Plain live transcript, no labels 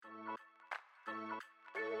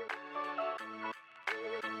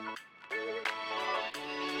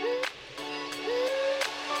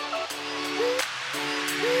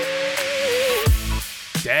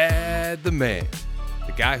Dad the Man,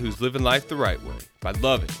 the guy who's living life the right way by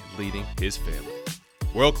loving and leading his family.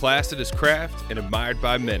 World class at his craft and admired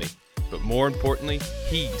by many, but more importantly,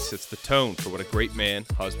 he sets the tone for what a great man,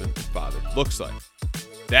 husband, and father looks like.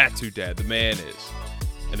 That's who Dad the Man is.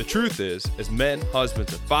 And the truth is, as men,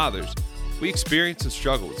 husbands, and fathers, we experience and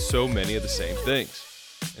struggle with so many of the same things.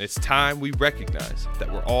 And it's time we recognize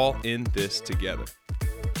that we're all in this together.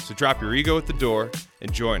 So drop your ego at the door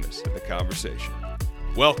and join us in the conversation.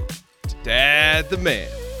 Welcome to Dad the Man.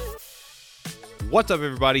 What's up,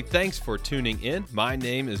 everybody? Thanks for tuning in. My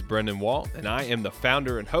name is Brendan Wall, and I am the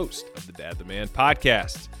founder and host of the Dad the Man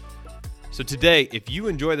podcast. So today, if you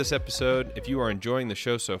enjoy this episode, if you are enjoying the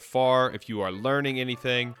show so far, if you are learning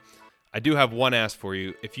anything, I do have one ask for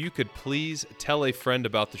you. If you could please tell a friend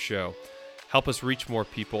about the show, help us reach more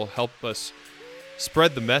people, help us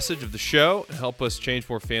spread the message of the show, and help us change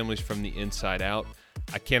more families from the inside out.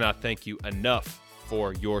 I cannot thank you enough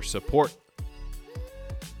for your support.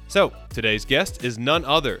 So, today's guest is none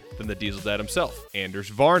other than the Diesel Dad himself, Anders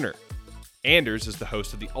Varner. Anders is the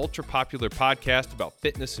host of the ultra-popular podcast about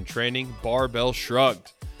fitness and training, Barbell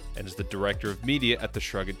Shrugged, and is the director of media at the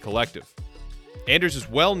Shrugged Collective. Anders is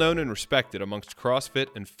well known and respected amongst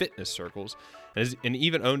CrossFit and fitness circles, and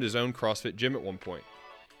even owned his own CrossFit gym at one point.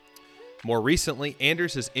 More recently,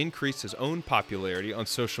 Anders has increased his own popularity on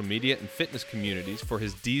social media and fitness communities for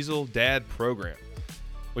his Diesel Dad program,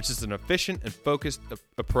 which is an efficient and focused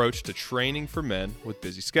approach to training for men with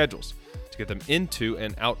busy schedules to get them into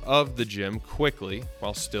and out of the gym quickly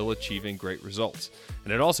while still achieving great results.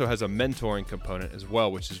 And it also has a mentoring component as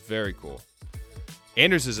well, which is very cool.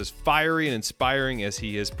 Anders is as fiery and inspiring as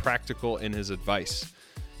he is practical in his advice.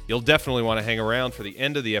 You'll definitely want to hang around for the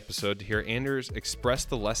end of the episode to hear Anders express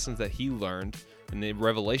the lessons that he learned and the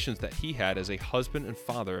revelations that he had as a husband and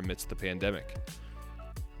father amidst the pandemic.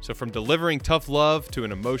 So from delivering tough love to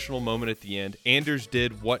an emotional moment at the end, Anders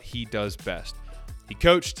did what he does best. He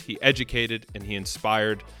coached, he educated, and he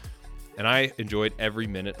inspired, and I enjoyed every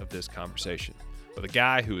minute of this conversation with a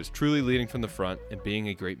guy who is truly leading from the front and being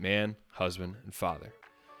a great man, husband, and father.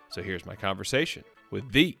 So here's my conversation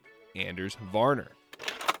with the Anders Varner.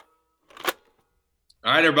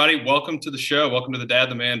 All right, everybody, welcome to the show. Welcome to the Dad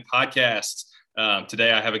the Man podcast.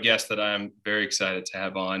 Today, I have a guest that I'm very excited to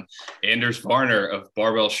have on, Anders Varner of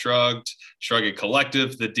Barbell Shrugged, Shrugged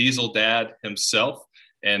Collective, the Diesel Dad himself.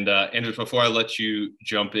 And Anders, before I let you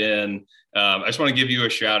jump in, I just want to give you a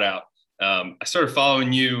shout out. I started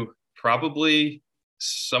following you probably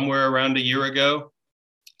somewhere around a year ago,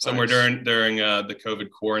 somewhere during the COVID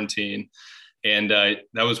quarantine. And that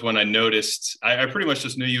was when I noticed, I pretty much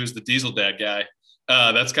just knew you as the Diesel Dad guy.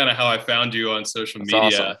 That's kind of how I found you on social media.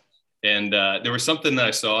 Awesome. And there was something that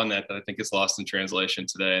I saw in that I think is lost in translation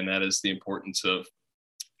today, and that is the importance of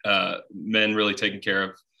men really taking care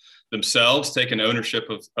of themselves, taking ownership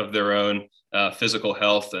of their own physical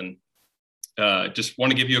health. And just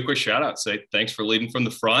want to give you a quick shout out, say thanks for leading from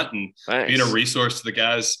the front and being a resource to the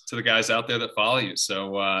guys out there that follow you.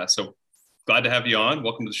 So glad to have you on.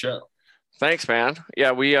 Welcome to the show. Thanks, man.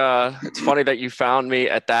 Yeah, it's funny that you found me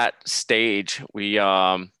at that stage.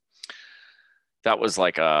 That was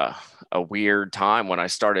like a weird time when I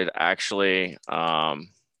started actually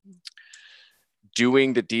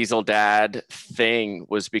doing the Diesel Dad thing,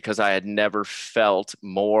 was because I had never felt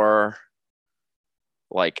more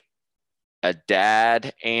like a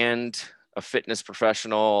dad and a fitness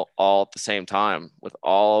professional all at the same time, with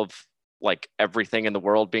all of like everything in the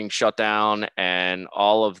world being shut down and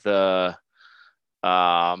all of the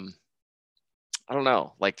I don't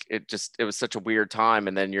know, like it was such a weird time.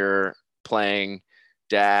 And then you're playing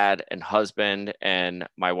dad and husband, and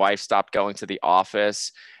my wife stopped going to the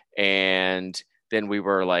office, and then we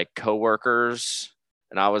were like coworkers,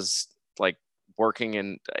 and I was like working,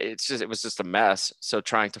 and it was just a mess. So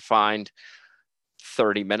trying to find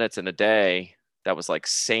 30 minutes in a day that was like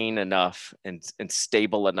sane enough and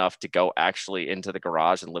stable enough to go actually into the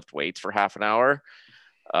garage and lift weights for half an hour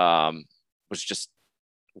was just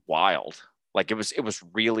wild. Like it was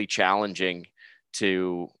really challenging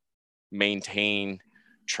to maintain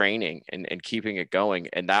training and keeping it going.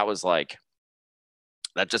 And that was like,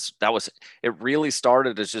 it really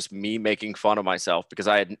started as just me making fun of myself, because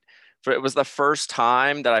it was the first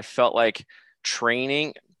time that I felt like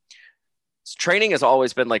training has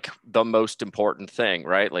always been like the most important thing,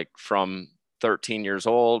 right? Like from 13 years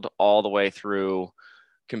old all the way through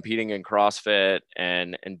competing in CrossFit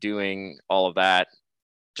and doing all of that.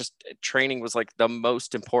 Just training was like the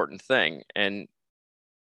most important thing. And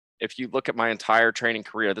if you look at my entire training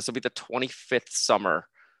career, this will be the 25th summer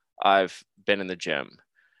I've been in the gym.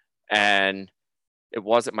 And it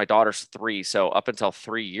wasn't, my daughter's 3. So up until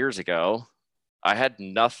 3 years ago, I had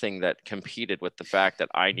nothing that competed with the fact that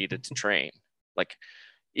I needed to train. Like,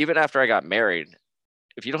 even after I got married,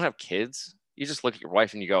 if you don't have kids, you just look at your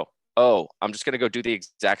wife and you go, oh, I'm just going to go do the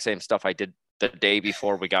exact same stuff I did the day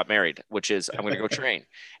before we got married, which is I'm going to go train.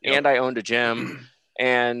 Yep. And I owned a gym,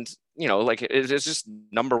 and, you know, like it's just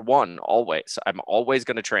number one, always. I'm always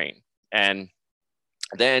going to train. And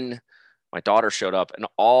then my daughter showed up, and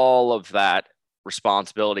all of that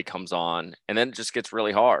responsibility comes on, and then it just gets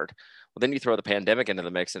really hard. Well, then you throw the pandemic into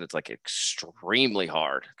the mix, and it's like extremely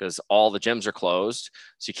hard because all the gyms are closed.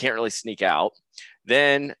 So you can't really sneak out.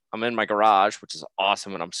 Then I'm in my garage, which is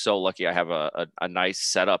awesome. And I'm so lucky I have a nice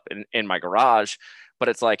setup in my garage. But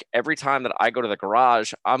it's like every time that I go to the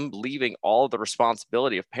garage, I'm leaving all of the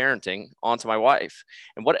responsibility of parenting onto my wife.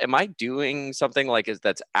 And what am I doing something like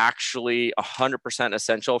that's actually 100%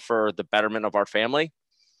 essential for the betterment of our family?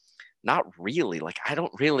 Not really. Like, I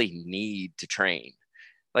don't really need to train.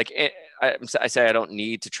 Like, I say I don't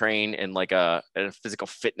need to train in like a physical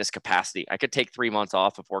fitness capacity. I could take 3 months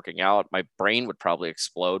off of working out. My brain would probably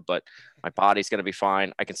explode, but my body's going to be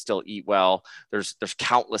fine. I can still eat well. There's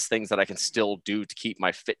countless things that I can still do to keep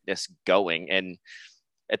my fitness going. And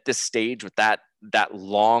at this stage, with that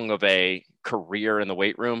long of a career in the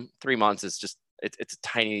weight room, 3 months is just, it's a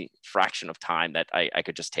tiny fraction of time that I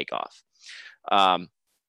could just take off.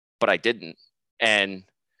 But I didn't. And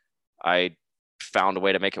I found a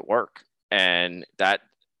way to make it work. And that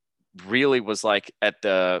really was like at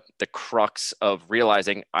the crux of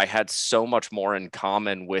realizing I had so much more in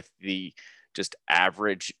common with the just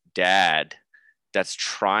average dad that's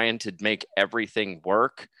trying to make everything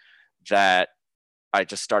work, that I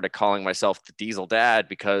just started calling myself the Diesel Dad,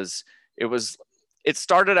 because it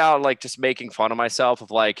started out like just making fun of myself of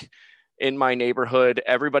like, in my neighborhood,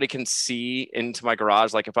 everybody can see into my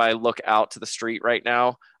garage. Like, if I look out to the street right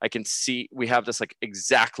now, I can see we have this like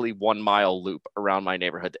exactly 1 mile loop around my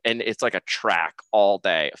neighborhood. And it's like a track all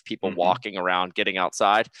day of people walking around, getting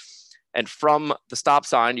outside. And from the stop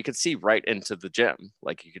sign, you can see right into the gym.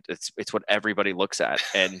 Like, it's what everybody looks at.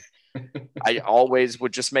 And I always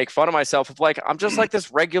would just make fun of myself of like, I'm just like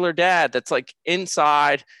this regular dad that's like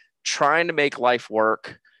inside trying to make life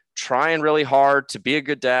work, trying really hard to be a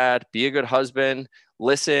good dad, be a good husband,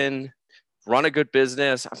 listen, run a good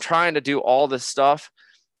business. I'm trying to do all this stuff.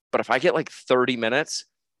 But if I get like 30 minutes,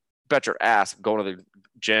 bet your ass I'm going to the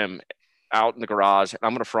gym out in the garage and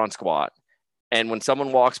I'm going to front squat. And when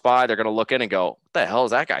someone walks by, they're going to look in and go, what the hell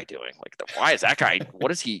is that guy doing? Like, why is that guy,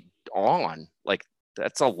 what is he on? Like,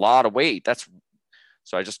 that's a lot of weight.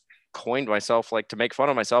 So I just coined myself, like, to make fun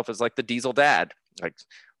of myself as like the Diesel Dad, like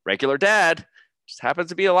regular dad. Just happens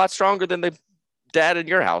to be a lot stronger than the dad in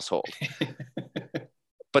your household.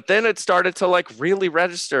 But then it started to like really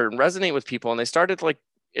register and resonate with people. And it started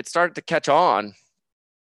to catch on.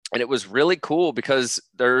 And it was really cool because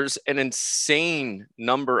there's an insane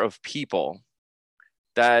number of people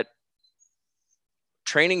that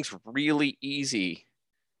training's really easy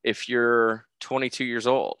if you're 22 years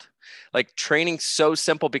old. Like, training's so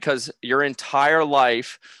simple because your entire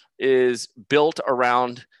life is built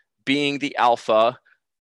around being the alpha,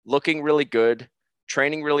 looking really good,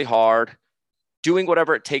 training really hard, doing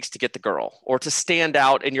whatever it takes to get the girl or to stand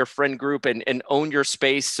out in your friend group and own your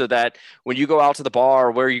space, so that when you go out to the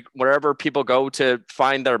bar or wherever people go to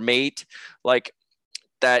find their mate, like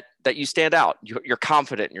that you stand out. You're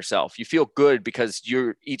confident in yourself. You feel good because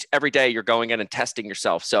every day you're going in and testing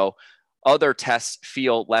yourself. So other tests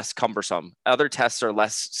feel less cumbersome. Other tests are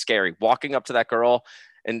less scary. Walking up to that girl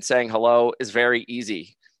and saying hello is very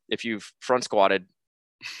easy if you've front squatted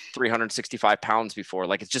 365 pounds before.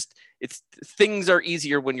 Like, it's things are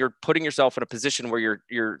easier when you're putting yourself in a position where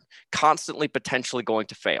you're constantly potentially going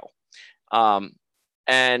to fail.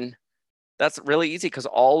 And that's really easy because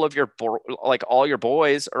all your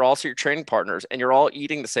boys are also your training partners, and you're all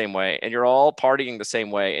eating the same way, and you're all partying the same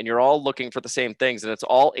way, and you're all looking for the same things. And it's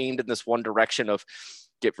all aimed in this one direction of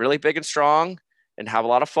get really big and strong and have a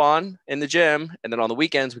lot of fun in the gym. And then on the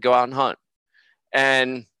weekends, we go out and hunt.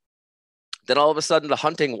 And then all of a sudden the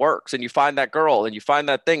hunting works, and you find that girl and you find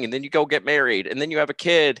that thing, and then you go get married, and then you have a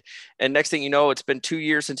kid. And next thing you know, it's been 2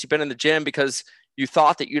 years since you've been in the gym because you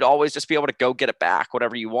thought that you'd always just be able to go get it back,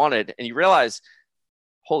 whatever you wanted. And you realize,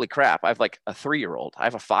 holy crap, I have like a 3-year-old. I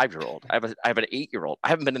have a 5-year-old. I have an 8-year-old. I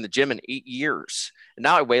haven't been in the gym in 8 years. And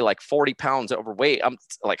now I weigh like 40 pounds overweight. I'm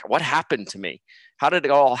like, what happened to me? How did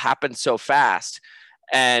it all happen so fast?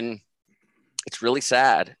 And it's really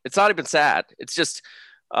sad. It's not even sad. It's just,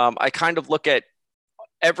 I kind of look at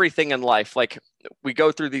everything in life, like we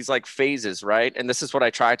go through these like phases, right? And this is what I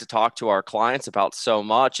try to talk to our clients about so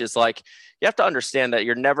much is like, you have to understand that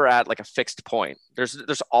you're never at like a fixed point. There's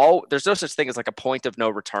no such thing as like a point of no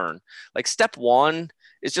return. Like step one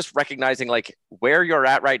is just recognizing like where you're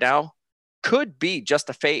at right now could be just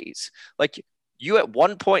a phase. Like you at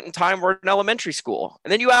one point in time were in elementary school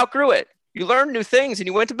and then you outgrew it. You learned new things and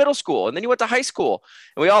you went to middle school and then you went to high school.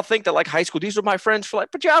 And we all think that like high school, these are my friends for life,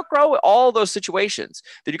 but you outgrow all those situations.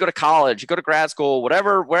 Then you go to college, you go to grad school,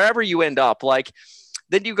 whatever, wherever you end up, like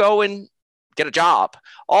then you go and get a job.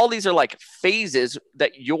 All these are like phases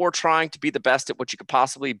that you're trying to be the best at what you could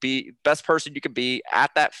possibly be, best person you could be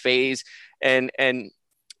at that phase and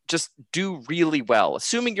just do really well.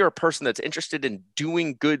 Assuming you're a person that's interested in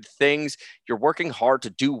doing good things, you're working hard to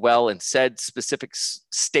do well in said specific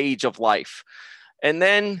stage of life. And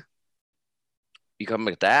then you come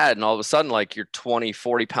with that and all of a sudden like you're 20,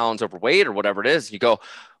 40 pounds overweight or whatever it is. You go,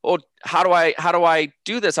 oh, how do I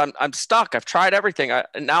do this? I'm stuck. I've tried everything.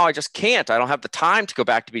 Now I just can't. I don't have the time to go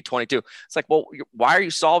back to be 22. It's like, well, why are you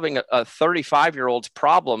solving a 35-year-old's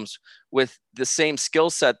problems with the same skill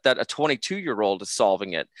set that a 22-year-old is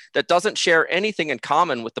solving it, that doesn't share anything in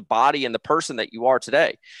common with the body and the person that you are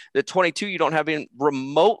today? The 22, you don't have even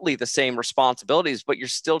remotely the same responsibilities, but you're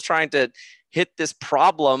still trying to hit this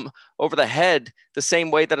problem over the head the same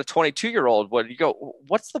way that a 22-year-old would. You go,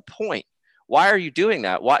 what's the point? Why are you doing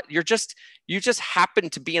that? Why you just happen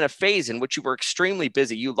to be in a phase in which you were extremely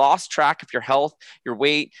busy. You lost track of your health, your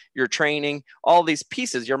weight, your training, all these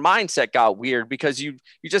pieces. Your mindset got weird because you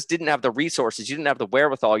just didn't have the resources. You didn't have the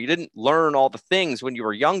wherewithal. You didn't learn all the things when you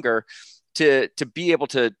were younger to be able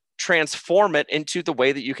to transform it into the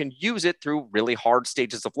way that you can use it through really hard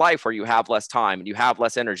stages of life where you have less time and you have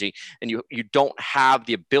less energy and you don't have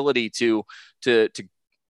the ability to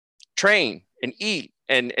train and eat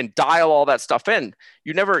and dial all that stuff in.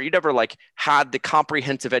 You never like had the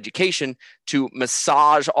comprehensive education to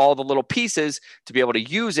massage all the little pieces to be able to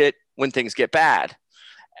use it when things get bad.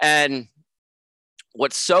 And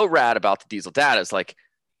what's so rad about the Diesel Dad is like,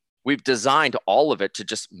 we've designed all of it to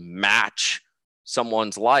just match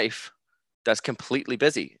someone's life that's completely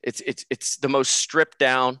busy. It's the most stripped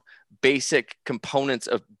down basic components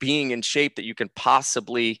of being in shape that you can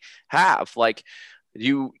possibly have. Like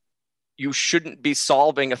you shouldn't be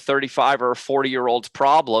solving a 35 or a 40-year-old's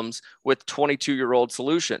problems with 22-year-old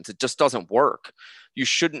solutions. It just doesn't work. You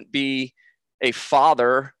shouldn't be a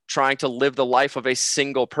father trying to live the life of a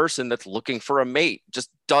single person that's looking for a mate.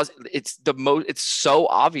 It's so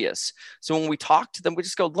obvious. So when we talk to them, we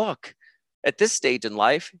just go, look, at this stage in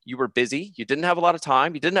life, you were busy. You didn't have a lot of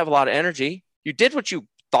time. You didn't have a lot of energy. You did what you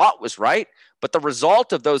thought was right. But the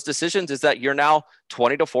result of those decisions is that you're now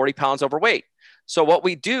 20 to 40 pounds overweight. So what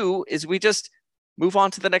we do is we just move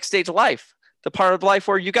on to the next stage of life, the part of life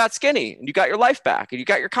where you got skinny and you got your life back and you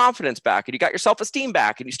got your confidence back and you got your self-esteem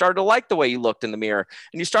back and you started to like the way you looked in the mirror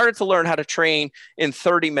and you started to learn how to train in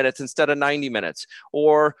 30 minutes instead of 90 minutes,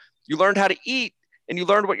 or you learned how to eat and you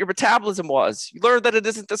learned what your metabolism was. You learned that it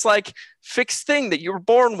isn't this like fixed thing that you were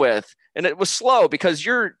born with and it was slow because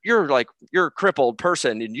you're a crippled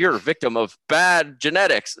person and you're a victim of bad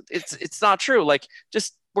genetics. It's not true. Like,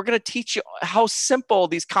 just, we're going to teach you how simple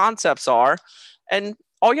these concepts are, and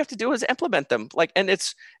all you have to do is implement them. Like, and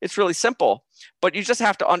it's really simple, but you just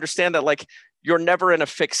have to understand that like you're never in a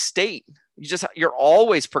fixed state. You're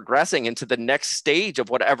always progressing into the next stage of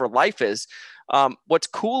whatever life is. What's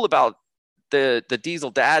cool about the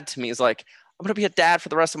Diesel Dad to me is like, I'm going to be a dad for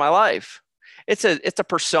the rest of my life. It's a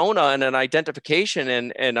persona and an identification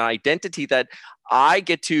and an identity that I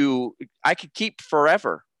could keep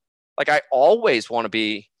forever. Like, I always want to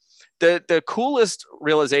be. The coolest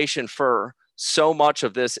realization for so much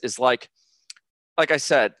of this is like I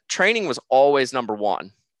said, training was always number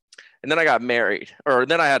one. And then I got married, or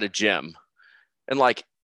then I had a gym. And like,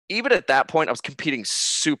 even at that point, I was competing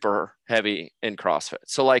super heavy in CrossFit.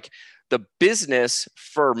 So like the business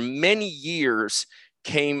for many years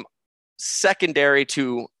came secondary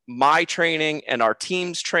to my training and our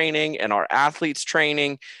team's training and our athletes'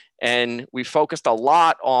 training. And we focused a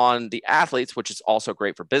lot on the athletes, which is also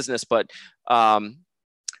great for business, but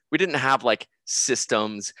we didn't have like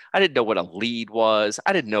systems. I didn't know what a lead was.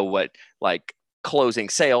 I didn't know what like closing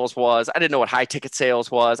sales was. I didn't know what high ticket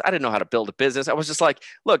sales was. I didn't know how to build a business. I was just like,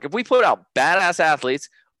 look, if we put out badass athletes,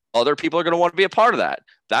 other people are going to want to be a part of that.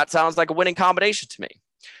 That sounds like a winning combination to me.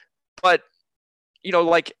 But,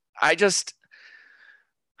 like, I just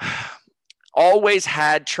always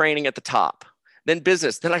had training at the top. Then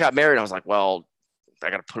business. Then I got married. I was like, well, I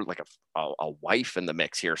got to put like a wife in the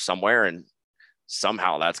mix here somewhere. And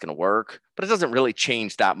somehow that's going to work, but it doesn't really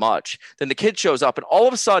change that much. Then the kid shows up and all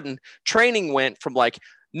of a sudden training went from like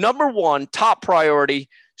number one top priority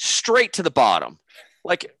straight to the bottom.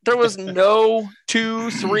 Like there was no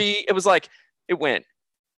 2, 3. It was like, it went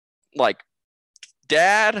like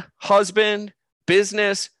dad, husband,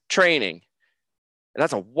 business, training. And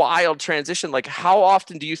that's a wild transition. Like, how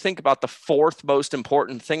often do you think about the fourth most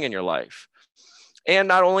important thing in your life? And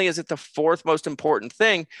not only is it the fourth most important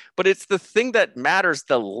thing, but it's the thing that matters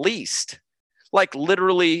the least. Like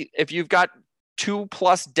literally, if you've got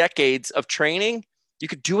 2+ decades of training, you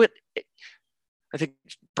could do it. I think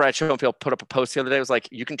Brad Schoenfield put up a post the other day. It was like,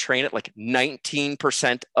 you can train at like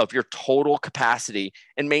 19% of your total capacity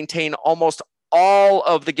and maintain almost all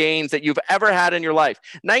of the gains that you've ever had in your life.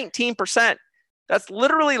 19%. That's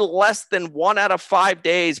literally less than 1 out of 5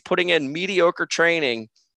 days putting in mediocre training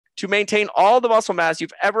to maintain all the muscle mass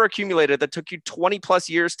you've ever accumulated that took you 20+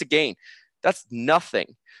 years to gain. That's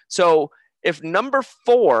nothing. So if number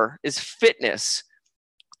 4 is fitness,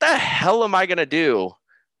 what the hell am I going to do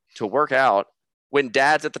to work out when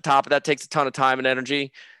dad's at the top of that? Takes a ton of time and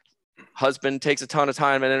energy. Husband takes a ton of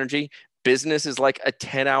time and energy. Business is like a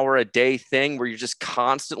 10-hour-a-day thing where you're just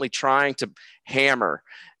constantly trying to hammer.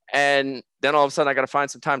 And then all of a sudden I got to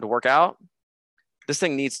find some time to work out. This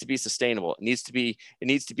thing needs to be sustainable. It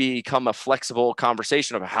needs to become a flexible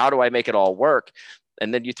conversation of how do I make it all work?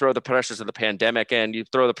 And then you throw the pressures of the pandemic and you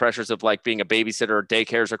throw the pressures of like being a babysitter,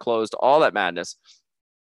 daycares are closed, all that madness.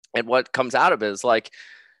 And what comes out of it is like,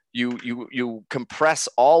 you compress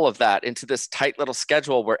all of that into this tight little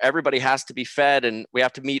schedule where everybody has to be fed and we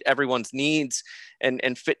have to meet everyone's needs.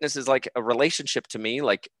 And fitness is like a relationship to me.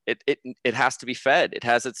 Like it has to be fed. It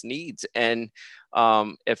has its needs. And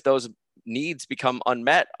if those needs become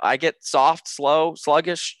unmet, I get soft, slow,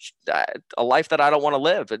 sluggish, a life that I don't want to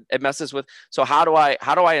live. It messes with. So how do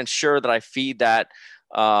I ensure that I feed that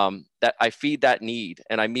need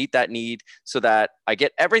and I meet that need so that I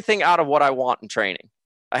get everything out of what I want in training?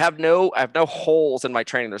 I have no holes in my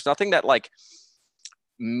training. There's nothing that like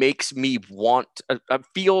makes me want,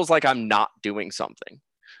 feels like I'm not doing something,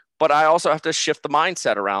 but I also have to shift the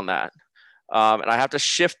mindset around that. And I have to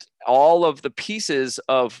shift all of the pieces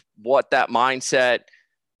of what that mindset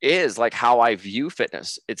is, like how I view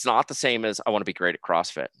fitness. It's not the same as I want to be great at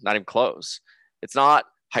CrossFit, not even close. It's not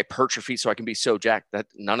hypertrophy so I can be so jacked. That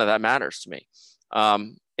none of that matters to me.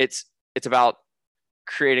 It's about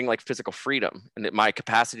creating like physical freedom and my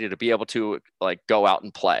capacity to be able to like go out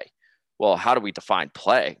and play. Well, how do we define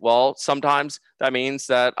play? Well, sometimes that means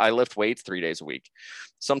that I lift weights 3 days a week.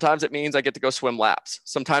 Sometimes it means I get to go swim laps.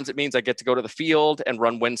 Sometimes it means I get to go to the field and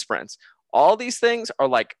run wind sprints. All these things are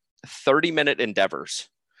like 30-minute endeavors.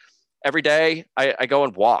 Every day I go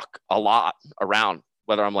and walk a lot around,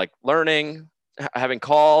 whether I'm like learning, having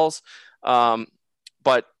calls.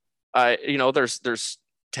 But there's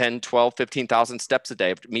 10, 12, 15,000 steps a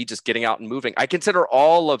day of me just getting out and moving. I consider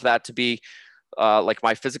all of that to be like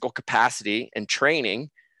my physical capacity and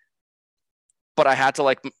training, but I had to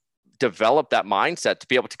like develop that mindset to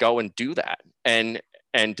be able to go and do that and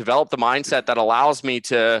develop the mindset that allows me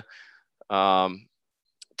to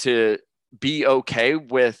be okay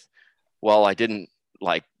with, well, I didn't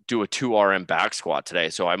like do a 2 RM back squat today,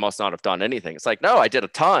 so I must not have done anything. It's like, no, I did a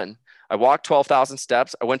ton. I walked 12,000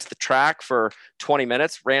 steps. I went to the track for 20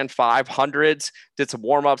 minutes, ran 500s, did some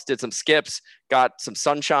warm-ups, did some skips, got some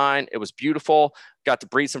sunshine. It was beautiful. Got to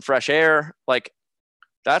breathe some fresh air. Like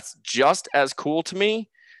that's just as cool to me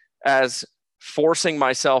as forcing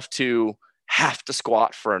myself to have to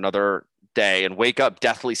squat for another day and wake up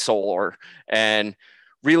deathly sore and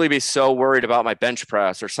really be so worried about my bench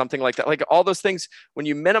press or something like that. Like all those things, when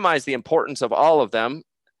you minimize the importance of all of them,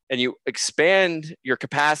 and you expand your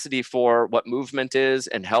capacity for what movement is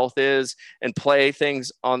and health is and play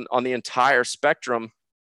things on the entire spectrum,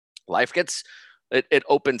 life it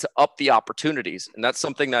opens up the opportunities. And that's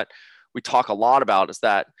something that we talk a lot about, is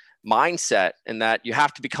that mindset, and that you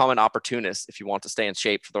have to become an opportunist if you want to stay in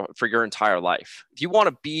shape for your entire life. If you want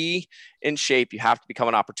to be in shape, you have to become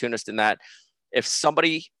an opportunist in that if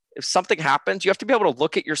something happens, you have to be able to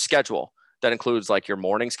look at your schedule. That includes like your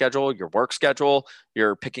morning schedule, your work schedule,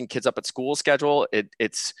 your picking kids up at school schedule.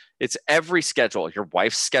 It's every schedule, your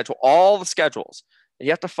wife's schedule, all the schedules. And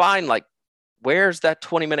you have to find like, where's that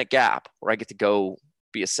 20-minute gap where I get to go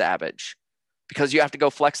be a savage? Because you have to go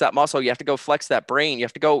flex that muscle. You have to go flex that brain. You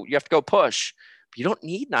have to go push. But you don't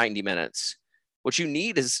need 90 minutes. What you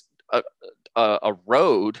need is a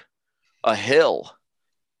road, a hill.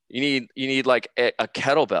 You need like a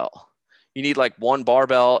kettlebell. You need like one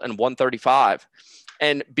barbell and 135.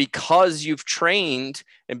 And because you've trained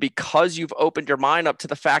and because you've opened your mind up to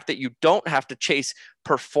the fact that you don't have to chase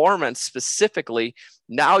performance specifically,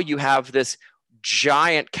 now you have this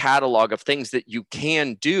giant catalog of things that you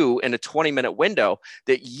can do in a 20-minute window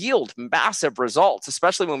that yield massive results,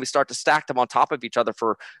 especially when we start to stack them on top of each other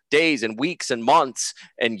for days and weeks and months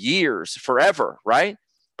and years, forever, right?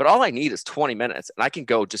 But all I need is 20 minutes and I can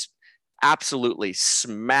go just absolutely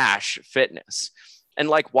smash fitness. And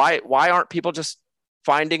like, why aren't people just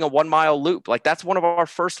finding a 1 mile loop? Like, that's one of our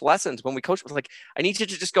first lessons when we coach. Was like, I need you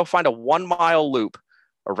to just go find a 1 mile loop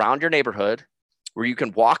around your neighborhood where you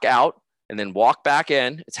can walk out and then walk back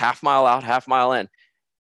in. It's half mile out, half mile in.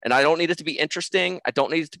 And I don't need it to be interesting. I don't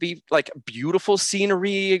need it to be like beautiful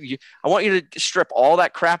scenery. I want you to strip all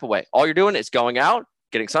that crap away. All you're doing is going out,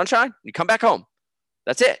 getting sunshine, you come back home.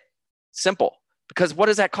 That's it. Simple. Because what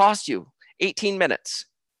does that cost you? 18 minutes.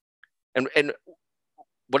 And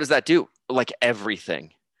what does that do? Like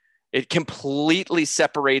everything. It completely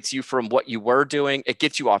separates you from what you were doing. It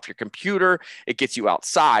gets you off your computer. It gets you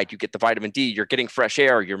outside. You get the vitamin D. You're getting fresh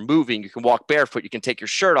air. You're moving. You can walk barefoot. You can take your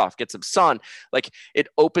shirt off, get some sun. Like, it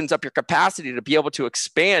opens up your capacity to be able to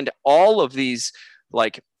expand all of these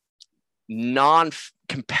like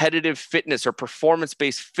non-competitive fitness or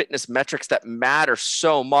performance-based fitness metrics that matter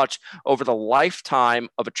so much over the lifetime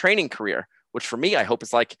of a training career, which for me, I hope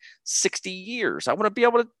is like 60 years. I want to be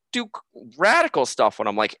able to do radical stuff when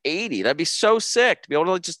I'm like 80. That'd be so sick to be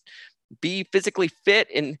able to just be physically fit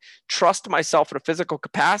and trust myself in a physical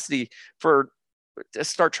capacity to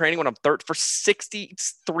start training when I'm 30 for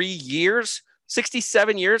 63 years,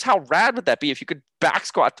 67 years. How rad would that be if you could back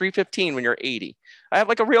squat 315 when you're 80? I have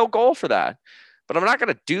like a real goal for that, but I'm not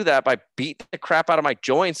going to do that by beating the crap out of my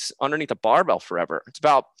joints underneath a barbell forever. It's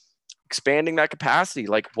about expanding that capacity.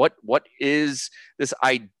 Like, what is this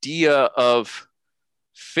idea of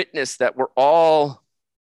fitness that we're all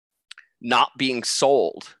not being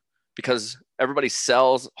sold, because everybody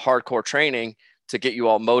sells hardcore training to get you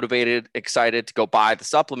all motivated, excited to go buy the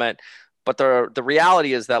supplement. But the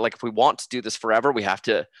reality is that, like, if we want to do this forever, we have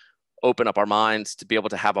to open up our minds to be able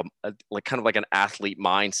to have a like kind of like an athlete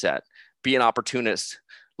mindset, be an opportunist,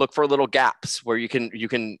 look for little gaps where you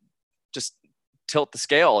can just tilt the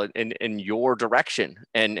scale in your direction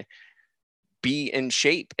and be in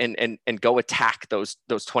shape and go attack those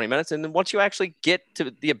 20 minutes. And then once you actually get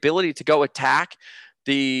to the ability to go attack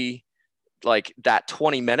that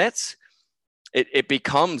 20 minutes, it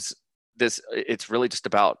becomes this, it's really just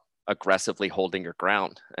about aggressively holding your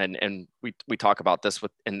ground. And we talk about this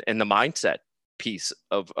in the mindset piece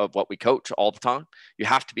of what we coach all the time. You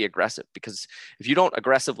have to be aggressive, because if you don't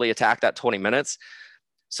aggressively attack that 20 minutes,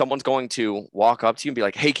 someone's going to walk up to you and be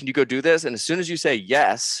like, hey, can you go do this? And as soon as you say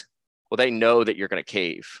yes, well, they know that you're going to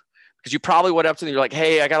cave, because you probably went up to them. You're like,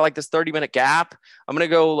 hey, I got like this 30-minute gap. I'm going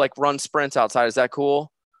to go like run sprints outside. Is that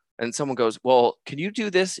cool? And someone goes, well, can you do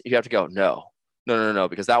this? You have to go, no,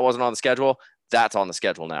 because that wasn't on the schedule. That's on the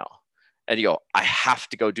schedule now. And you go, I have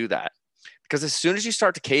to go do that. Because as soon as you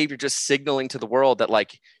start to cave, you're just signaling to the world that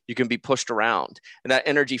like you can be pushed around, and that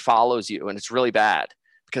energy follows you. And it's really bad,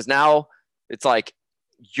 because now it's like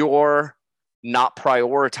you're not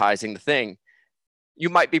prioritizing the thing. You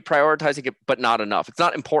might be prioritizing it, but not enough. It's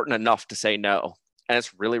not important enough to say no. And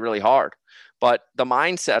it's really, really hard. But the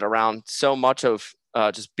mindset around so much of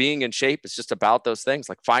just being in shape is just about those things,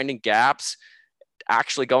 like finding gaps,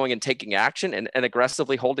 actually going and taking action, and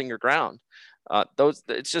aggressively holding your ground.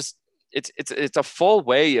 It's a full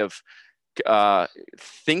way of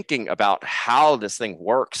thinking about how this thing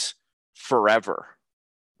works forever,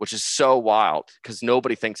 which is so wild, because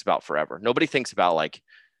nobody thinks about forever. Nobody thinks about like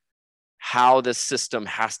how this system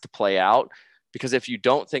has to play out, because if you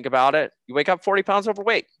don't think about it, you wake up 40 pounds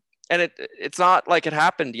overweight. And it's not like it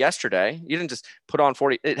happened yesterday. You didn't just put on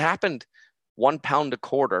 40. It happened 1 pound a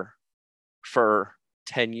quarter for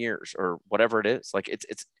 10 years or whatever it is. Like it's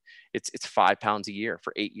 5 pounds a year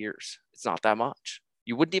for 8 years. It's not that much.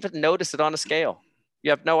 You wouldn't even notice it on a scale.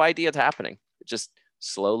 You have no idea it's happening. It just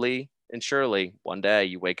slowly and surely, one day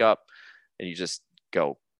you wake up and you just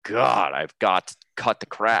go, God, I've got to cut the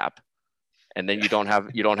crap. And then you don't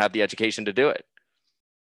have the education to do it.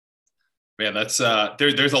 Man, that's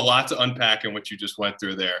there's a lot to unpack in what you just went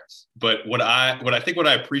through there. But what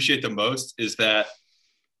I appreciate the most is that,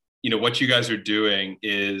 you know, what you guys are doing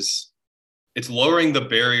is it's lowering the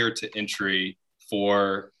barrier to entry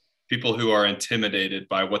for people who are intimidated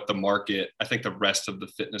by what the market, I think the rest of the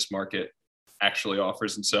fitness market actually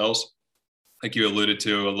offers and sells. Like you alluded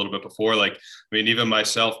to a little bit before, like, I mean, even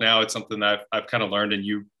myself now, it's something that I've kind of learned, and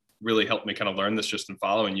you really helped me kind of learn this just in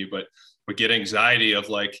following you, but we get anxiety of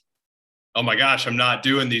like, oh my gosh, I'm not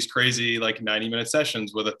doing these crazy like 90-minute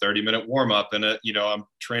sessions with a 30-minute warm up and I'm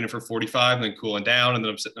training for 45 and then cooling down and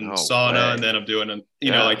then I'm sitting in the No sauna way. and then I'm doing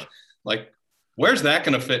Yeah. like where's that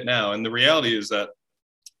going to fit now? And the reality is that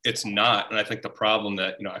it's not. And I think the problem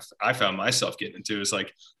that, I found myself getting into is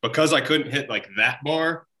like, because I couldn't hit like that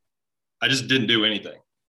bar, I just didn't do anything.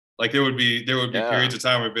 Like there would be periods of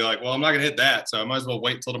time where it'd be like, well, I'm not gonna hit that, so I might as well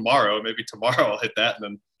wait until tomorrow. Maybe tomorrow I'll hit that, and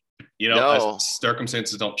then No.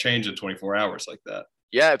 circumstances don't change in 24 hours like that.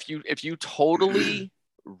 Yeah, if you totally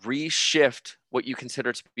reshift what you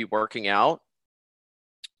consider to be working out,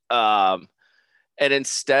 and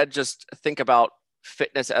instead just think about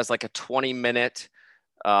fitness as like a 20-minute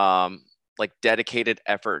like dedicated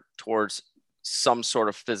effort towards some sort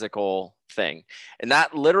of physical thing. And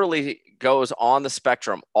that literally goes on the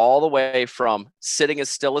spectrum all the way from sitting as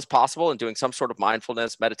still as possible and doing some sort of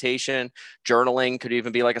mindfulness, meditation, journaling could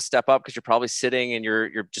even be like a step up because you're probably sitting and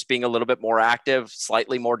you're just being a little bit more active,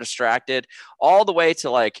 slightly more distracted, all the way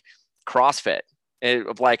to like CrossFit.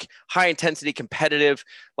 Of like high intensity competitive,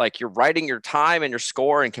 like you're writing your time and your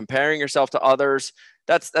score and comparing yourself to others.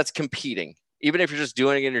 That's competing. Even if you're just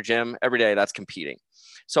doing it in your gym every day, that's competing.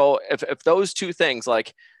 So if those two things,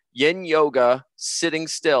 like yin yoga, sitting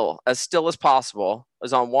still as possible,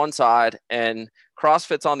 is on one side and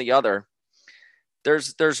CrossFit's on the other,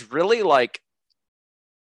 there's really like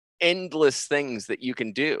endless things that you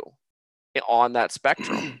can do on that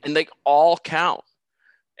spectrum, and they all count.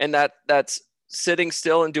 And that's sitting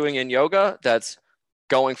still and doing yin yoga, that's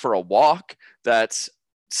going for a walk, that's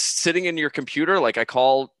sitting in your computer, like I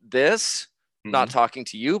call this, not talking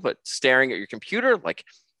to you, but staring at your computer, like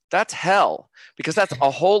that's hell, because that's a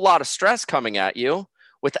whole lot of stress coming at you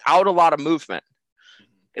without a lot of movement.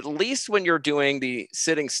 At least when you're doing the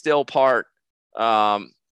sitting still part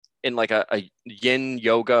in like a yin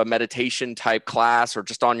yoga meditation type class or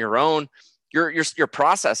just on your own, you're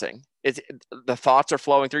processing. The thoughts are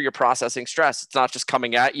flowing through, you're processing stress. It's not just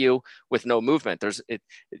coming at you with no movement.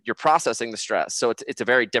 You're processing the stress. So it's a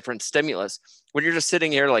very different stimulus. When you're just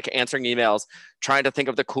sitting here like answering emails, trying to think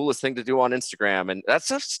of the coolest thing to do on Instagram, and that's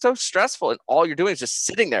just so stressful. And all you're doing is just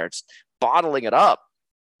sitting there, just bottling it up.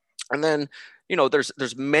 And then,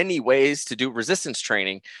 there's many ways to do resistance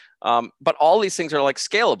training. But all these things are like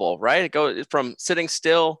scalable, right? It goes from sitting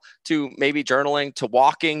still to maybe journaling to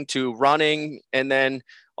walking to running. And then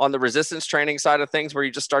on the resistance training side of things, where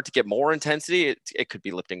you just start to get more intensity, it could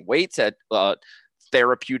be lifting weights at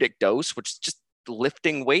therapeutic dose, which is just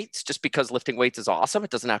lifting weights, just because lifting weights is awesome. It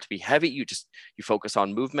doesn't have to be heavy. You focus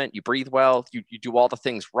on movement, you breathe well, you do all the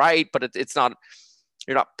things right, but it's not,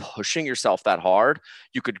 you're not pushing yourself that hard.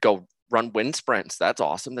 You could go run wind sprints. That's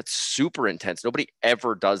awesome. That's super intense. Nobody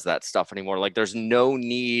ever does that stuff anymore. Like there's no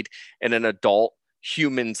need in an adult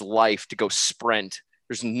human's life to go sprint.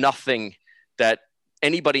 There's nothing that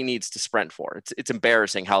anybody needs to sprint for. It's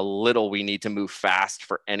embarrassing how little we need to move fast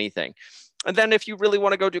for anything. And then if you really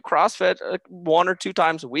want to go do CrossFit 1 or 2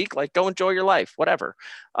 times a week, like go enjoy your life, whatever.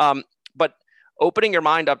 But opening your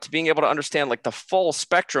mind up to being able to understand like the full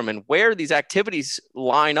spectrum and where these activities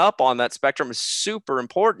line up on that spectrum is super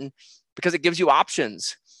important, because it gives you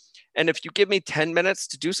options. And if you give me 10 minutes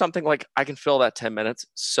to do something, like I can fill that 10 minutes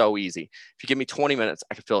so easy. If you give me 20 minutes,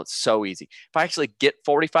 I can fill it so easy. If I actually get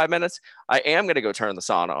 45 minutes, I am going to go turn the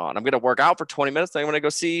sauna on. I'm going to work out for 20 minutes. Then I'm going to go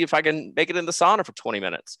see if I can make it in the sauna for 20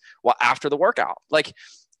 minutes. Well, after the workout, like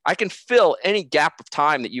I can fill any gap of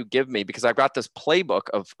time that you give me, because I've got this playbook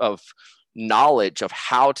of knowledge of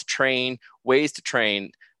how to train, ways to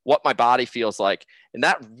train, what my body feels like. And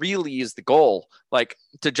that really is the goal. Like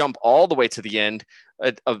to jump all the way to the end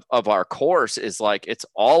of our course is like, it's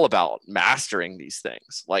all about mastering these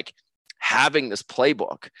things, like having this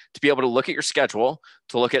playbook to be able to look at your schedule,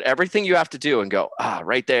 to look at everything you have to do and go,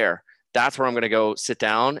 right there, that's where I'm going to go sit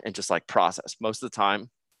down and just like process. Most of the time,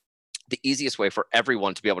 the easiest way for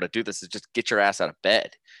everyone to be able to do this is just get your ass out of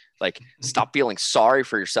bed. Like stop feeling sorry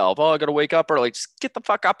for yourself. Oh, I got to wake up early. Just get the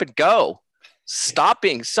fuck up and go. Stop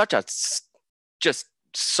being such a just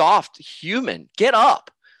soft human. Get up.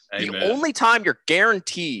 Amen. The only time you're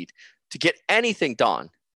guaranteed to get anything done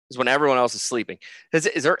is when everyone else is sleeping.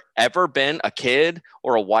 Is there ever been a kid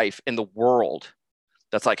or a wife in the world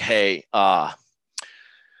that's like, hey, I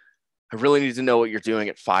really need to know what you're doing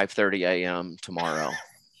at 5:30 a.m. tomorrow?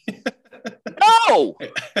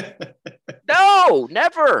 No,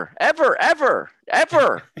 never, ever.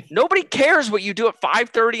 Nobody cares what you do at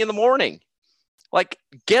 5:30 in the morning. Like,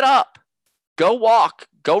 get up, go walk,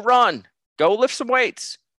 go run, go lift some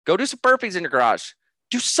weights, go do some burpees in your garage,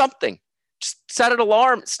 do something. Just set an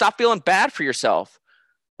alarm. Stop feeling bad for yourself.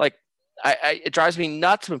 Like, it drives me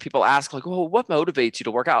nuts when people ask like, "Oh, what motivates you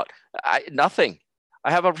to work out?" Nothing.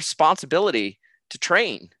 I have a responsibility to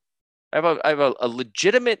train. I have a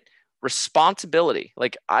legitimate responsibility.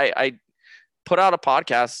 Like I put out a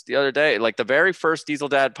podcast the other day. Like the very first Diesel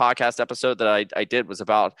Dad podcast episode that I did was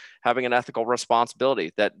about having an ethical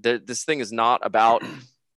responsibility. That this thing is not about.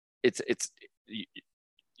 It's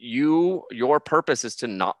your purpose is to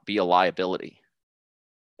not be a liability.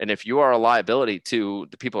 And if you are a liability to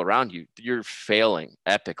the people around you, you're failing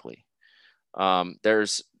epically.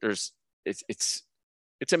 It's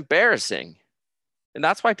embarrassing. And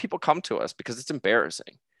that's why people come to us, because it's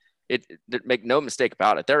embarrassing. Make no mistake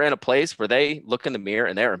about it. They're in a place where they look in the mirror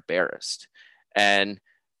and they're embarrassed. And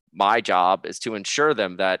my job is to ensure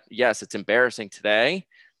them that, yes, it's embarrassing today,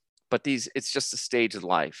 but it's just a stage of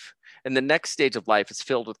life. And the next stage of life is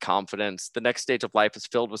filled with confidence. The next stage of life is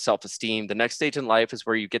filled with self-esteem. The next stage in life is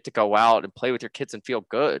where you get to go out and play with your kids and feel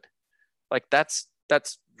good. Like that's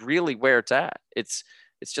really where it's at. It's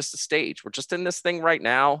just a stage. We're just in this thing right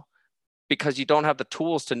now because you don't have the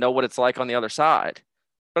tools to know what it's like on the other side.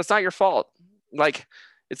 But it's not your fault. Like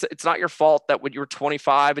it's not your fault that when you were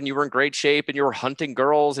 25 and you were in great shape and you were hunting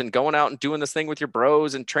girls and going out and doing this thing with your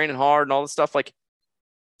bros and training hard and all this stuff, like,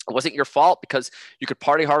 it wasn't your fault, because you could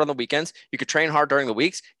party hard on the weekends. You could train hard during the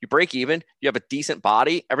weeks. You break even. You have a decent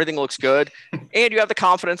body. Everything looks good. And you have the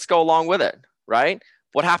confidence to go along with it, right?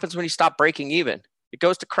 What happens when you stop breaking even? It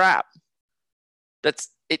goes to crap.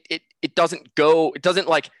 It doesn't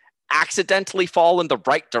like accidentally fall in the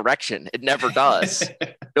right direction. It never does.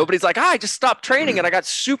 Nobody's like, I just stopped training and I got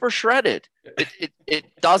super shredded. It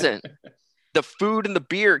doesn't. The food and the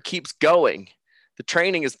beer keeps going. The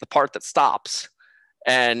training is the part that stops.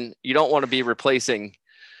 And you don't want to be replacing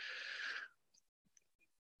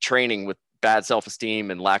training with bad self-esteem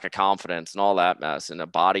and lack of confidence and all that mess, and a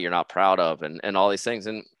body you're not proud of, and all these things.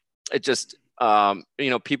 And it just,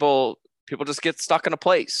 people just get stuck in a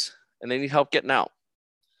place and they need help getting out.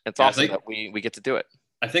 It's awesome that we get to do it.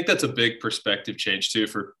 I think that's a big perspective change too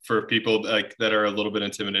for people like that are a little bit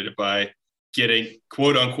intimidated by getting,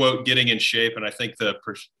 quote unquote, getting in shape. And I think the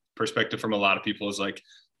perspective from a lot of people is like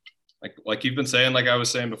you've been saying, like I was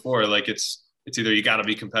saying before, like it's either you got to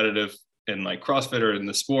be competitive in like CrossFit or in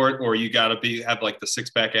the sport, or you got to have like the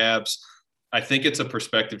 6-pack abs. I think it's a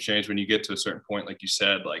perspective change when you get to a certain point, like you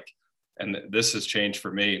said, like, and this has changed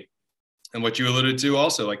for me. And what you alluded to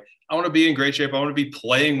also, like, I want to be in great shape. I want to be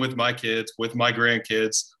playing with my kids, with my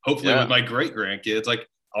grandkids, hopefully with my great grandkids. Like,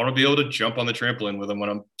 I want to be able to jump on the trampoline with them when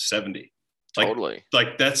I'm 70. Like, totally.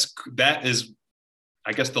 Like that is,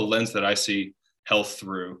 I guess, the lens that I see health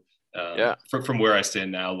through. From where I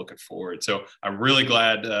stand now, looking forward. So I'm really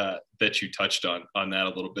glad that you touched on that a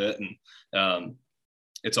little bit, and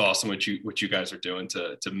it's awesome what you guys are doing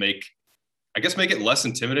to make it less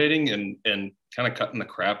intimidating and kind of cutting the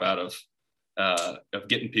crap out of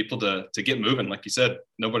getting people to get moving. Like you said,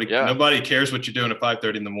 nobody cares what you're doing at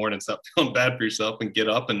 5:30 in the morning. Stop feeling bad for yourself and get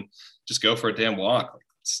up and just go for a damn walk.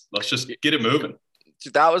 Let's just get it moving.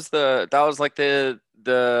 That was like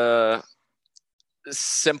the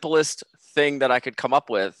simplest thing that I could come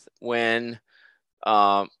up with when,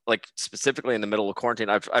 like specifically in the middle of quarantine.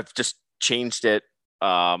 I've just changed it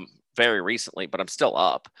very recently, but I'm still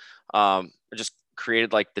up. I just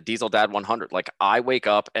created like the Diesel Dad 100. Like, I wake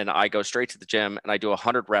up and I go straight to the gym and I do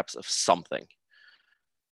 100 reps of something.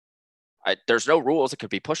 There's no rules. It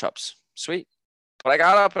could be push-ups. Sweet. But I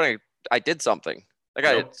got up and I did something.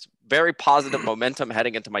 It's very positive momentum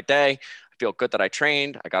heading into my day. Feel good that I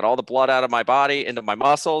trained. I got all the blood out of my body into my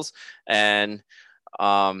muscles, and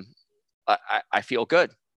I feel good.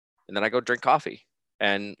 And then I go drink coffee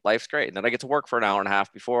and life's great. And then I get to work for an hour and a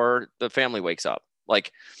half before the family wakes up.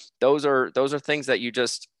 Like, those are things that you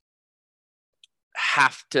just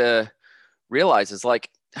have to realize is like,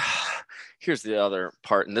 here's the other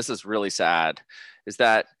part. And this is really sad, is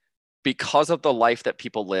that because of the life that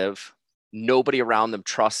people live, nobody around them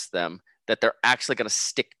trusts them that they're actually going to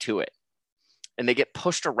stick to it. And they get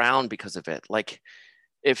pushed around because of it. Like,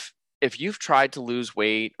 if you've tried to lose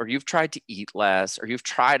weight, or you've tried to eat less, or you've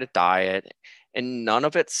tried a diet and none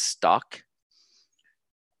of it stuck,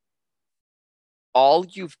 all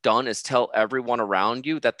you've done is tell everyone around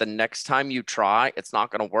you that the next time you try, it's not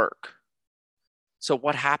going to work. So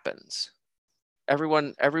what happens?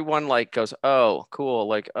 Everyone like goes, oh, cool.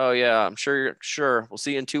 Like, oh yeah, I'm sure. We'll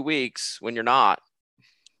see you in 2 weeks, when you're not.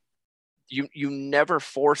 You never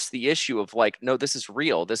force the issue of like, no, this is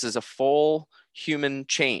real. This is a full human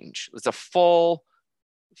change. It's a full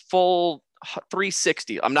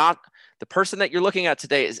 360. I'm not the person that you're looking at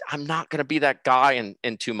today. I'm not going to be that guy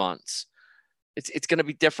in 2 months. It's going to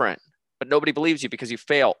be different. but nobody believes you because you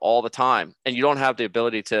fail all the time and you don't have the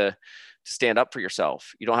ability to stand up for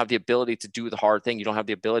yourself. You don't have the ability to do the hard thing. You don't have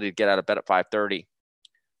the ability to get out of bed at 5:30.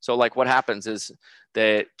 So like what happens is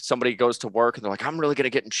that somebody goes to work and they're like, I'm really going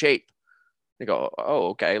to get in shape. They go, oh,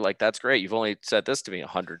 okay. Like, that's great. You've only said this to me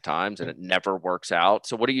 100 times and it never works out.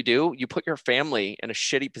 So what do? You put your family in a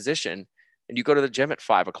shitty position and you go to the gym at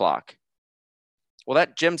 5 o'clock. Well,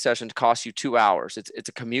 that gym session costs you 2 hours. It's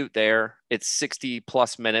a commute there. It's 60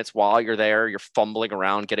 plus minutes while you're there. You're fumbling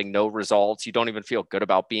around, getting no results. You don't even feel good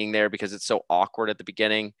about being there because it's so awkward at the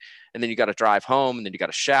beginning. And then you got to drive home, and then you got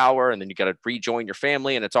to shower, and then you got to rejoin your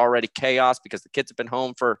family. And it's already chaos because the kids have been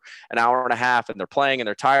home for an hour and a half and they're playing and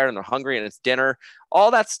they're tired and they're hungry and it's dinner,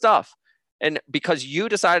 all that stuff. And because you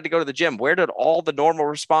decided to go to the gym, where did all the normal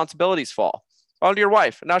responsibilities fall? Onto your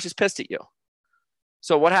wife. And now she's pissed at you.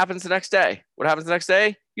 So what happens the next day? What happens the next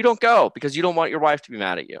day? You don't go because you don't want your wife to be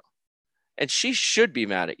mad at you. And she should be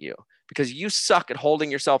mad at you because you suck at holding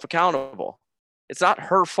yourself accountable. It's not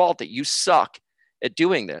her fault that you suck at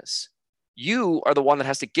doing this. You are the one that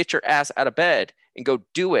has to get your ass out of bed and go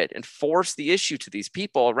do it and force the issue to these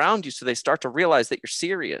people around you so they start to realize that you're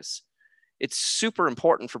serious. It's super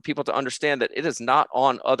important for people to understand that it is not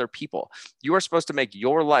on other people. You are supposed to make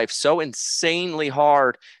your life so insanely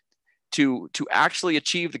hard to actually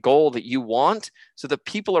achieve the goal that you want, so the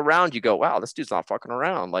people around you go, wow, this dude's not fucking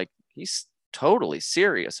around. Like, he's totally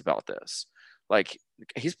serious about this. Like,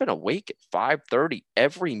 he's been awake at 5:30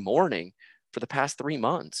 every morning for the past 3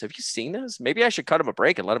 months. Have you seen this? Maybe I should cut him a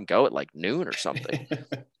break and let him go at like noon or something.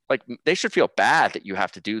 Like, they should feel bad that you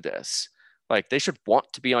have to do this. Like, they should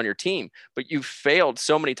want to be on your team, but you've failed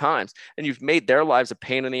so many times and you've made their lives a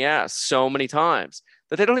pain in the ass so many times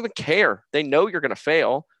that they don't even care. They know you're going to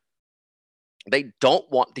fail. They don't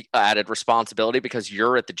want the added responsibility because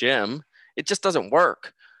you're at the gym. It just doesn't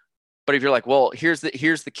work. But if you're like, well, here's the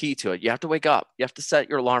key to it. You have to wake up. You have to set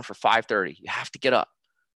your alarm for 5:30. You have to get up.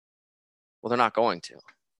 Well, they're not going to.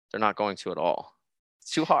 They're not going to at all.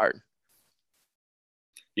 It's too hard.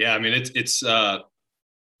 Yeah, I mean,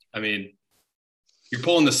 I mean, you're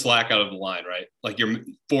pulling the slack out of the line, right? Like, you're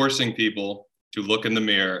forcing people to look in the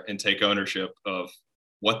mirror and take ownership of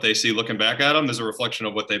what they see looking back at them is a reflection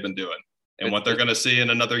of what they've been doing. And what they're going to see in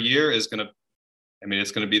another year is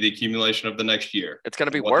it's going to be the accumulation of the next year. It's going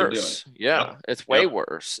to be worse. Yeah, yep. It's way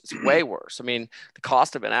worse. It's way worse. I mean, the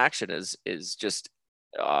cost of inaction is just,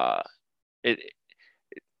 I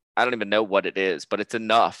don't even know what it is, but it's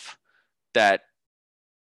enough that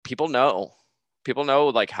people know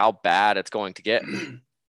like how bad it's going to get.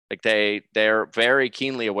 Like, they're very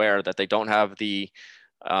keenly aware that they don't have the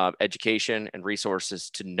education and resources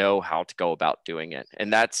to know how to go about doing it.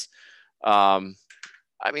 And that's,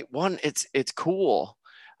 I mean, one, it's cool.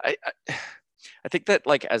 I think that,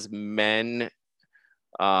 like, as men,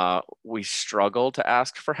 we struggle to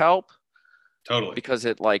ask for help. Totally. Because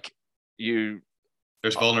it, like,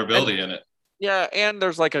 there's vulnerability in it. Yeah. And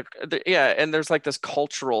there's like and there's like this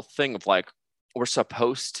cultural thing of like, we're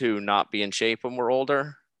supposed to not be in shape when we're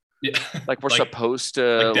older. Yeah. Like, we're supposed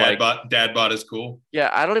to, like dad bod is cool.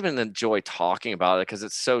 Yeah. I don't even enjoy talking about it because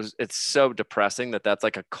it's so depressing that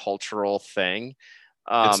like a cultural thing.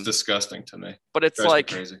 It's disgusting to me. But it's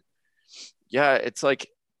like, crazy. Yeah, it's like,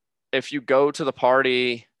 if you go to the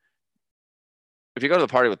party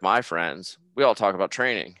with my friends, we all talk about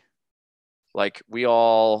training. Like, we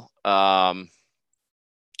all want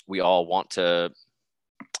to,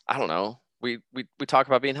 I don't know. We talk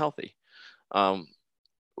about being healthy.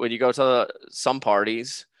 When you go to some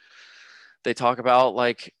parties, they talk about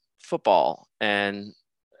like football and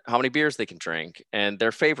how many beers they can drink and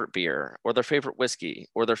their favorite beer or their favorite whiskey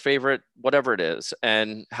or their favorite whatever it is,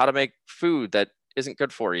 and how to make food that isn't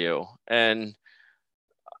good for you. And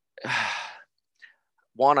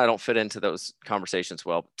one, I don't fit into those conversations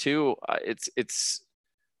well. Two, it's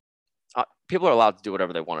people are allowed to do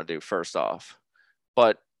whatever they want to do, first off.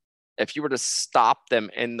 But if you were to stop them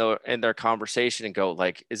in their conversation and go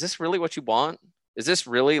like, is this really what you want? Is this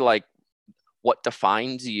really like what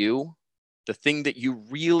defines you? The thing that you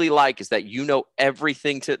really like is that you know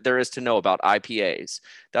everything there is to know about IPAs.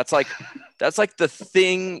 That's like the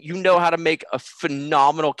thing, you know how to make a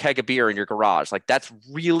phenomenal keg of beer in your garage. Like,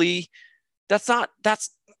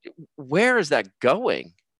 where is that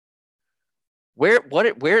going?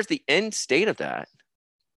 Where's the end state of that?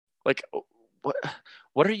 Like,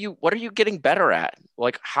 what are you getting better at?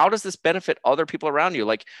 Like, how does this benefit other people around you?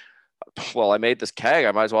 Like, well, I made this keg,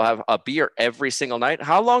 I might as well have a beer every single night.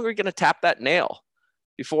 How long are you going to tap that nail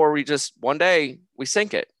before we just one day we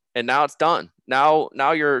sink it and now it's done? Now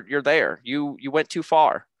you're there. You went too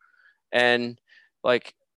far. And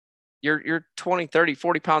like, you're 20, 30,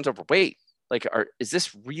 40 pounds overweight. Like, is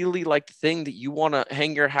this really like the thing that you want to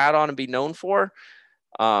hang your hat on and be known for?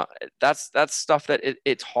 That's stuff that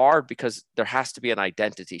it's hard, because there has to be an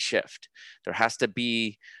identity shift. There has to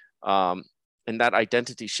be, and that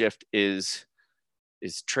identity shift is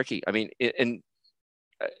tricky. I mean, in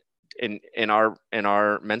our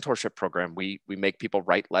mentorship program, we make people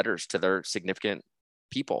write letters to their significant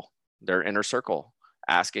people, their inner circle,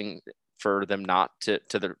 asking for them not to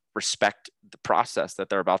respect the process that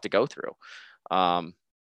they're about to go through.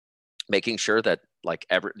 Making sure that like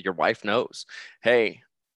your wife knows, hey,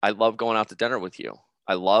 I love going out to dinner with you.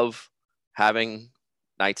 I love having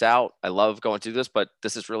nights out. I love going to this, but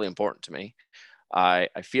this is really important to me. I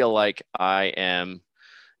feel like I am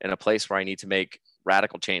in a place where I need to make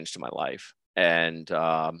radical change to my life. And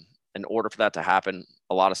in order for that to happen,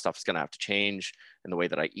 a lot of stuff is going to have to change in the way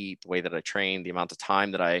that I eat, the way that I train, the amount of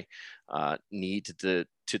time that I need to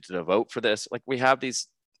devote for this. Like, we have these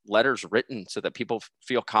letters written so that people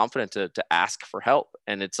feel confident to ask for help.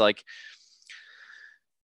 And it's like,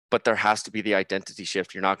 but there has to be the identity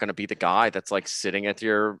shift. You're not going to be the guy that's like sitting at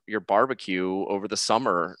your barbecue over the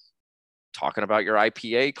summer talking about your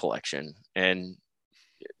IPA collection. And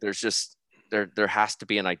there's just, there has to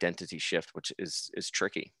be an identity shift, which is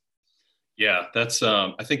tricky. Yeah, that's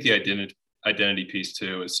I think the identity piece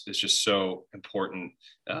too is just so important.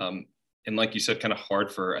 And like you said, kind of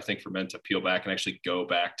hard for men to peel back and actually go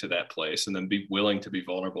back to that place and then be willing to be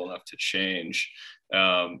vulnerable enough to change.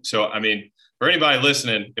 So, I mean, for anybody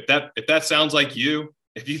listening, if that sounds like you,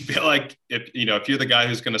 if you feel like, if you're the guy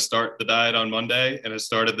who's going to start the diet on Monday and has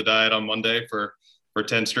started the diet on Monday for